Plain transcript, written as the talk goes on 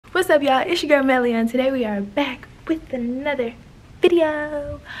up, y'all? It's your girl Melly, and today we are back with another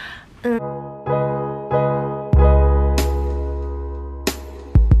video.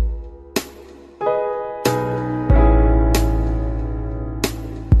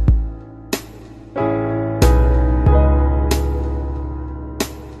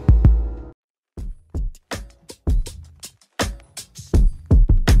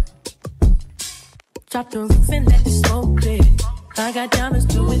 Drop the roof and let the smoke clear. I got diamonds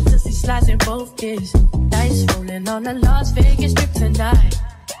doing dusty slides in both ears. Dice rolling on the Las Vegas strip tonight.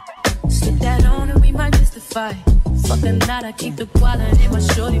 Slip that on and we might miss the fight. Fuck a night, I keep the quality in my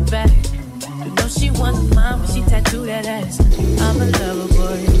shorty bag. You know she wants mine when she tattooed that ass. I'm a lover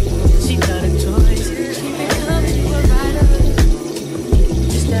boy, she got a toys. Keep it coming, you a rider.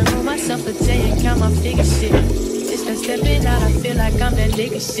 Just that roll myself a day and count my figure shit. It's that stepping out, I feel like I'm that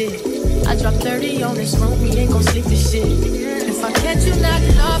nigga shit. I drop 30 on this room, we ain't gon' sleep for shit. If I catch you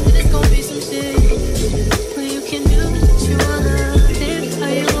knocking off, then it's gon' be some shit. Well, you can do what you wanna, live how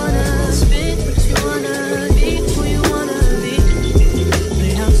you wanna, spit what you wanna, be who you wanna be.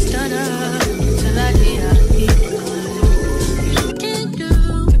 But I'm stunner till I die. You can do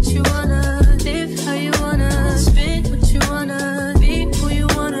what you wanna, live how you wanna, spit what you wanna, be who you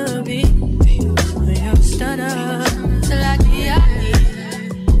wanna be. But I'm stunner till I die.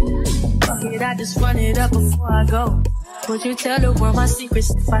 I just run it up before I go. Would you tell the world my secrets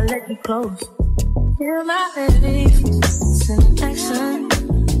if I let you close? You're my baby, it's an action.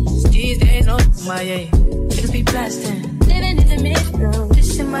 These days, no my niggas be blasting. Living in the mix, though.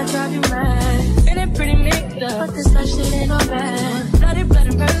 This shit might drive you mad. Feeling pretty mixed up, but this life shit ain't no bad. Bloody,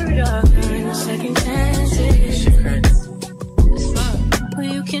 bloody murder, there ain't no second chances. Well,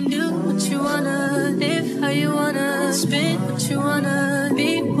 you can do what you wanna, live how you wanna, spit what you wanna,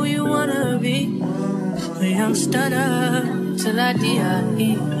 be who you wanna be. A young stunner till I die.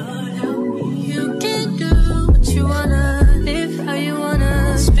 You can do what you wanna, live how you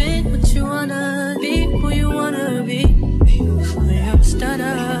wanna, spit what you wanna, be who you wanna be. A young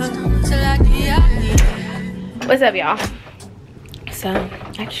stunner till I die. What's up, y'all? So,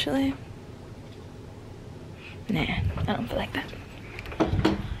 actually, nah, I don't feel like that.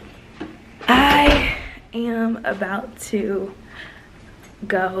 I am about to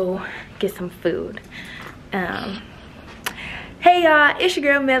go get some food. Hey y'all, it's your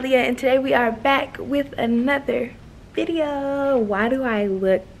girl Melia, and today we are back with another video. Why do I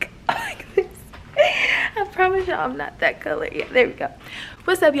look like this? I promise y'all I'm not that color. Yeah, there we go.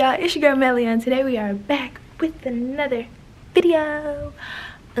 What's up, y'all? It's your girl Melia, and today we are back with another video.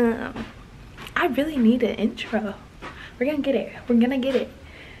 I really need an intro. We're gonna get it. We're gonna get it.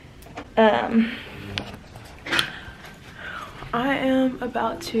 I am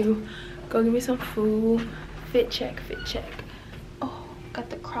about to go get me some food. Fit check, fit check. Oh, got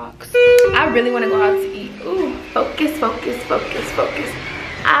the Crocs. I really want to go out to eat. Ooh, focus, focus, focus, focus.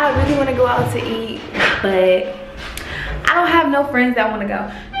 I really want to go out to eat, but I don't have no friends that want to go.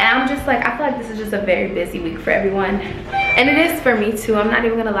 And I'm just like, I feel like this is just a very busy week for everyone. And it is for me too. I'm not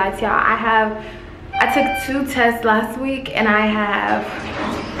even gonna lie to y'all. I took 2 tests last week, and I have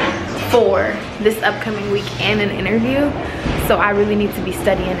 4 this upcoming week and an interview. So I really need to be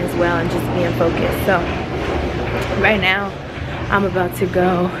studying as well and just being focused. So right now I'm about to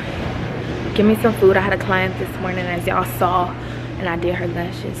go get me some food. I had a client this morning, as y'all saw, and I did her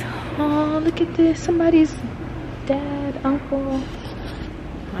lashes. Oh, look at this. Somebody's dad, uncle,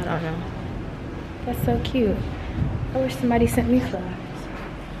 I don't know. That's so cute. I wish somebody sent me flowers.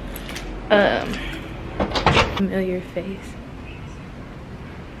 Familiar face.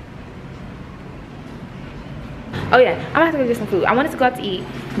 Oh yeah, I'm gonna have to go get some food. I wanted to go out to eat.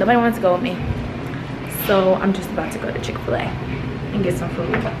 Nobody wanted to go with me. So I'm just about to go to Chick-fil-A and get some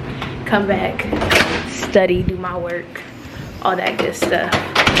food. Come back, study, do my work, all that good stuff.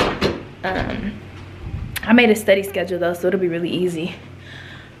 I made a study schedule though, so it'll be really easy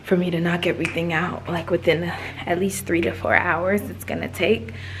for me to knock everything out like within at least 3 to 4 hours. It's gonna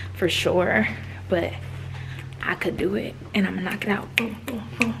take for sure, but I could do it, and I'm gonna knock it out. Boom, boom,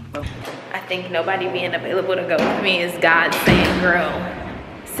 boom, boom. I think nobody being available to go with me is God saying, girl,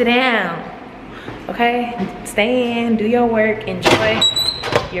 sit down, okay? Stay in, do your work, enjoy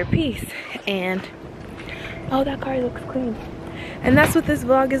your peace. And, oh, that car looks clean. And that's what this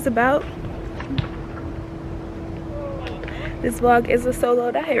vlog is about. This vlog is a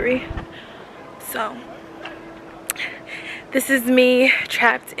solo diary. So, this is me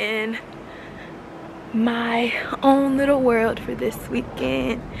trapped in my own little world for this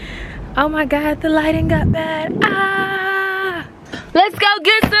weekend. Oh my God, the lighting got bad. Ah! Let's go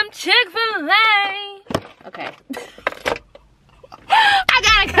get some Chick-fil-A. Okay. I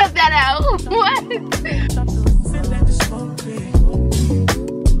gotta cut that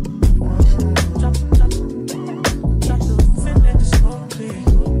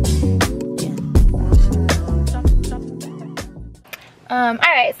All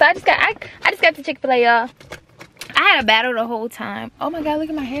right, so I just got to Chick-fil-A, y'all. I had a battle the whole time. Oh my god, look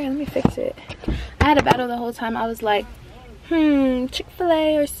at my hair. Let me fix it. I had a battle the whole time. I was like,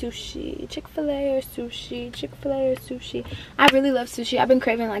 Chick-fil-A or sushi? Chick-fil-A or sushi? Chick-fil-A or sushi? I really love sushi. I've been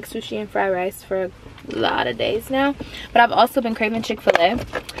craving like sushi and fried rice for a lot of days now, but I've also been craving Chick-fil-A.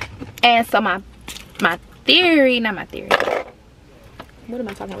 And so my theory, not my theory, what am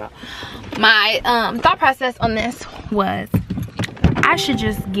I talking about? My thought process on this was I should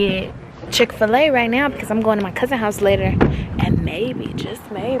just get Chick-fil-A right now because I'm going to my cousin's house later, and maybe, just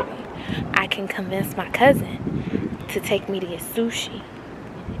maybe, I can convince my cousin to take me to get sushi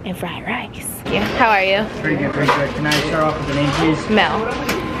and fried rice. Yeah, how are you? Pretty good, pretty good. Can I start off with the name, please? Mel.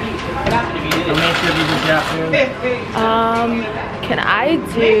 So make sure you just got food. Can I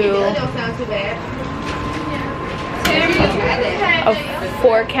do a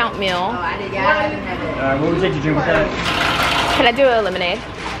 4-count meal? What would you like to drink with that? Can I do a lemonade?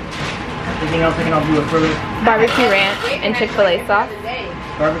 Anything else I can help you with further? Barbecue ranch and Chick-fil-A sauce?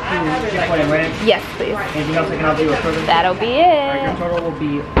 Barbecue, Chick-fil-A ranch? Yes, please. Anything else I can help you with further? That'll be Your it. total will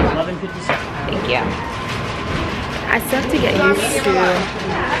be $11.57. Thank you. I still have to get used to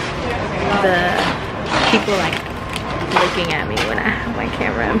the people like looking at me when I have my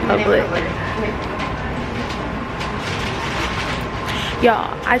camera in public.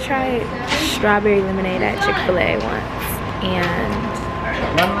 Y'all, I tried strawberry lemonade at Chick-fil-A once, and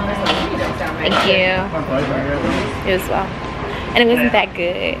thank you. It was well, and it wasn't that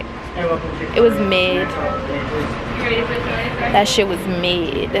good. It was mid. That shit was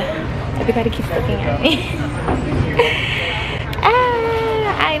mid. Everybody keeps looking at me.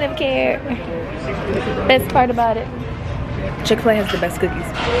 I ain't never cared. Best part about it, Chick-fil-A has the best cookies.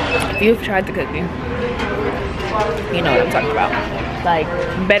 If you've tried the cookie, you know what I'm talking about. Like,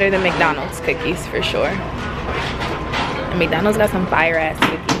 better than McDonald's cookies for sure. And McDonald's got some fire ass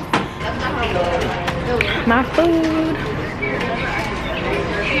cookies. My food.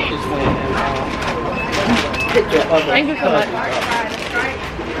 Thank you so much.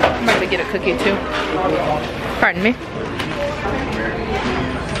 I'm about to get a cookie too. Pardon me.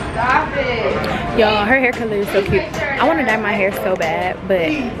 Y'all, her hair color is so cute. I want to dye my hair so bad, but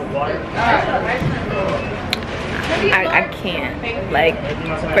I can't. Like,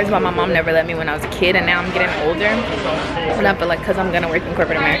 first of all, my mom never let me when I was a kid, and now I'm getting older. And I feel like, because I'm gonna work in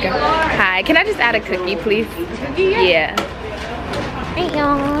corporate America. Hi, can I just add a cookie, please? Yeah. Hey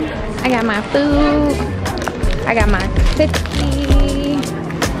y'all, I got my food. I got my cookie.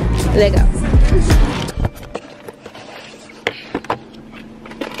 Let go.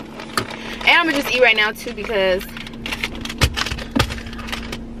 And I'm gonna just eat right now too because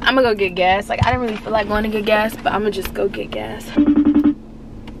I'm gonna go get gas. Like, I didn't really feel like going to get gas, but I'm gonna just go get gas.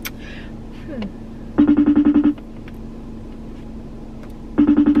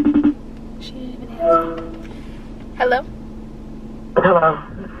 Hello? Hello.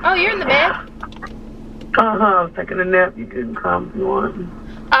 Oh, you're in the bed? I was taking a nap. You couldn't come if you want.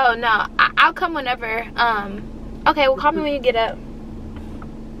 Oh, no. I'll come whenever. Okay, well, call me when you get up.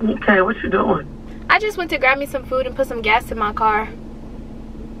 Okay, what you doing? I just went to grab me some food and put some gas in my car.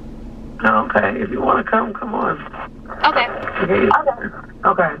 Okay, if you want to come, come on. Okay.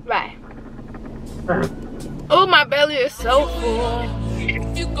 Okay. Bye. Oh, my belly is so full.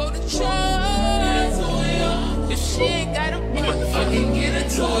 You go to church, if she ain't got a motherfucking get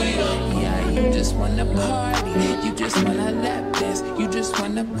a toy. Yeah, you just wanna party, you just wanna lap dance, you just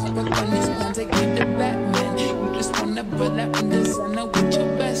wanna pop up on these plans and get the Batman. You just wanna pull up in the sun with your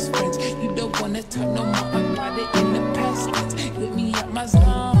best friends. You don't wanna talk no more about it in the past tense. Hit me up my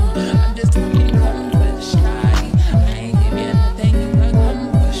zone. I'm just talking come for the shy. I ain't give you nothing, you got come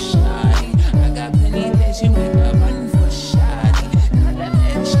for shy. I got plenty that you ain't got run for shy. Got that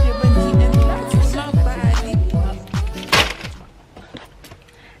extra money and life with my body.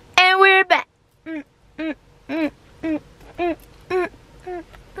 And we're back.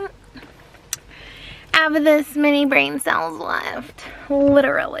 I have this many brain cells left.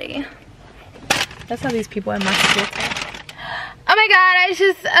 Literally. That's how these people in my school talk. Oh my god, I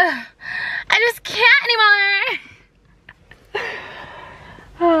just can't anymore.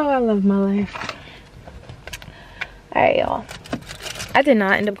 Oh, I love my life. Alright, y'all. I did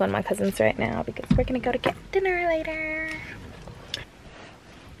not end up going to my cousin's right now because we're gonna go to get dinner later.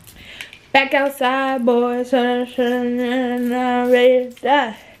 Back outside, boys. Ready to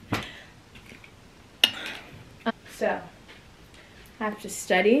die. So, I have to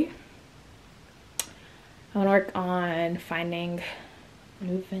study. I want to work on finding a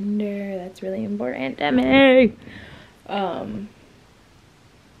new vendor. That's really important to me. I want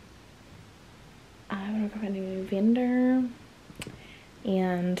to work on finding a new vendor.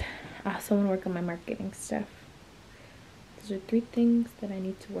 and I also want to work on my marketing stuff. Those are 3 things that I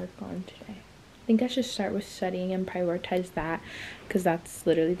need to work on today. I think I should start with studying and prioritize that, because that's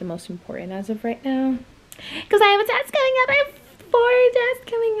literally the most important as of right now. Because I have a test coming up. I have 4 tests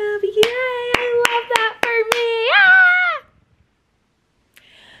coming up. Yay! I love that for me.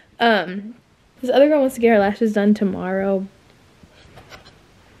 This other girl wants to get her lashes done tomorrow.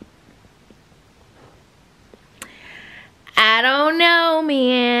 I don't know,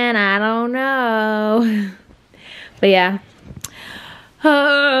 man. I don't know. But yeah.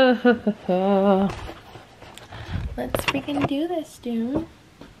 Let's freaking do this, dude.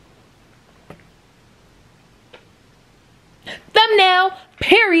 Thumbnail,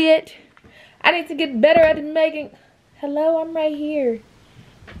 period. I need to get better at making. Hello, I'm right here.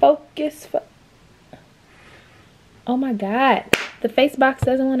 Focus. Oh my God. The face box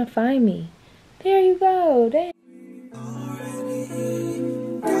doesn't want to find me. There you go. Damn.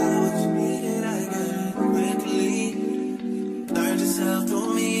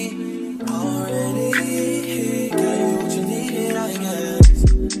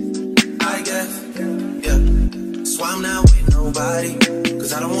 I'm not with nobody,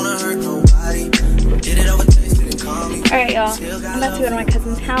 cause I don't wanna hurt nobody. Get it over, taste it and call me. Alright, y'all. I'm about to go to my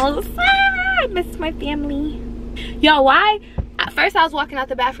cousin's house. I miss my family. Y'all, why? At first I was walking out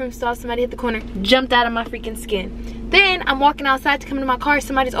the bathroom, saw somebody at the corner, jumped out of my freaking skin. Then I'm walking outside to come to my car,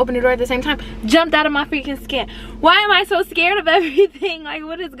 somebody's opened the door at the same time, jumped out of my freaking skin. Why am I so scared of everything? Like,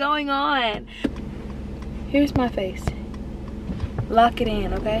 what is going on? Here's my face. Lock it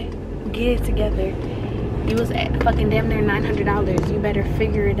in, okay? Get it together. It was at fucking damn near $900. You better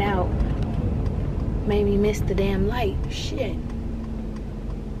figure it out. Made me miss the damn light. Shit.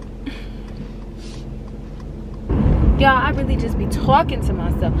 Y'all, I really just be talking to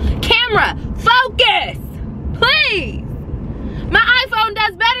myself. Camera, focus! Please! My iPhone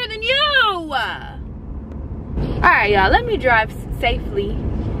does better than you! Alright, y'all, let me drive safely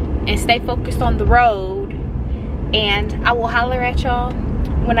and stay focused on the road. And I will holler at y'all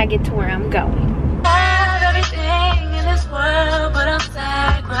when I get to where I'm going. Everything in this world, but I'll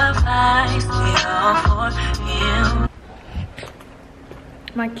sacrifice it all for you.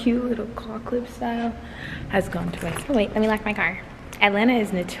 My cute little claw clip style has gone to waste. Oh wait, let me lock my car. Atlanta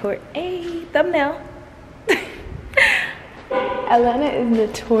is notorious. Hey, thumbnail. Atlanta is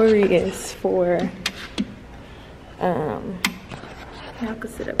notorious for y'all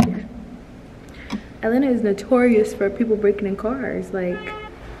could sit up here. Atlanta is notorious for people breaking in cars. Like,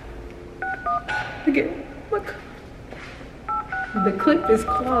 look. The clip is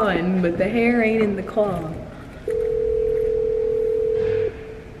clawing, but the hair ain't in the claw.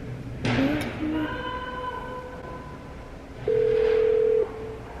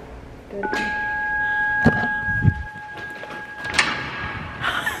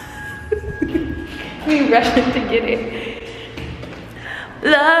 We rushing to get it.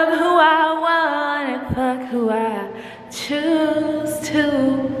 Love who I want and fuck who I choose to.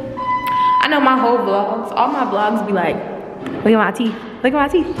 I know my whole vlogs, all my vlogs be like, look at my teeth, look at my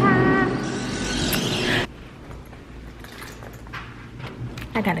teeth.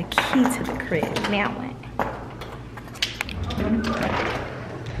 I got a key to the crib, now what?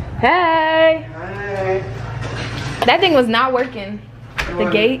 Hey! Hi. That thing was not working. The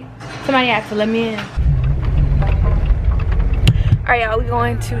gate, somebody had to let me in. All right, y'all, we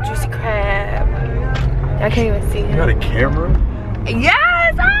going to Juicy Crab. I can't even see him. You got a camera?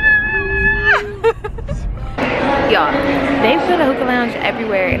 Yes! Ah! Y'all, they put a hookah lounge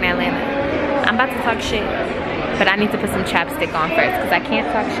everywhere in Atlanta. I'm about to talk shit, but I need to put some chapstick on first because I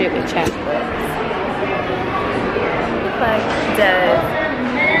can't talk shit with chapstick. Like, does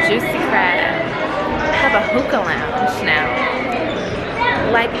Juicy Crab have a hookah lounge now?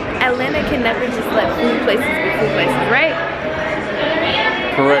 Like, Atlanta can never just let food places be food places, right?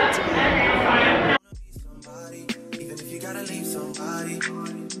 Correct. Even if you gotta leave somebody.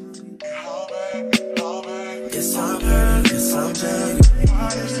 Yes, I'm hurt, yes, I'm jaded.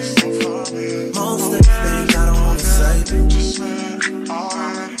 Most of the things I don't wanna say.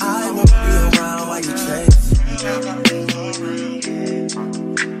 I won't be around while you chase.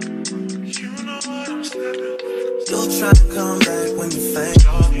 You'll try to come back when you faint.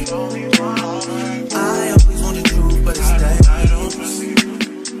 I always want the truth, but it's dangerous.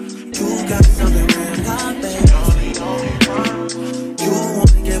 You got something real hot, baby. You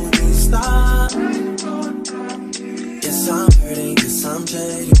wanna get with me, stop. Yes, I'm hurting, yes, I'm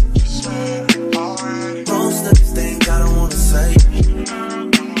jaded. Most of these things I don't wanna say.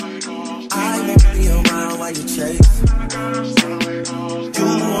 I won't be around while you chase. You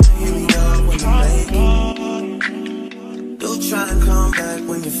wanna hear me up when you make it. You'll try to come come back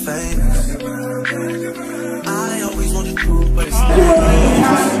when you're famous. I always want the truth, but it's not.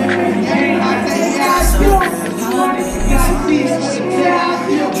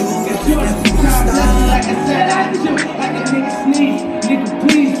 Like I said, I do. Like a nigga sneeze. Nigga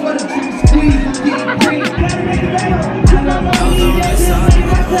please, what a trick squeeze. I'm getting green. I love all these niggas.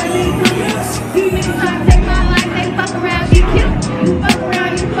 These niggas trying to take my life. They fuck around, get killed. You fuck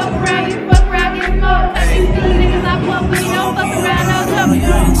around, you fuck around, you fuck around, get more. These two niggas I fuck with, don't fuck around, no trouble.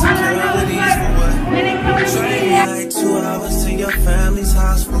 All I know is work. And they coming to me. Like 2 hours to your family's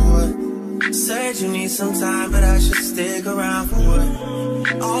house for what? Said you need some time, but I should stick around for what?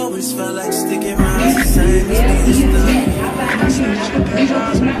 Always felt like sticking around the same as being stuck.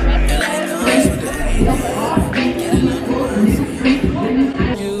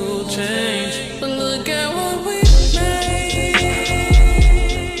 You change.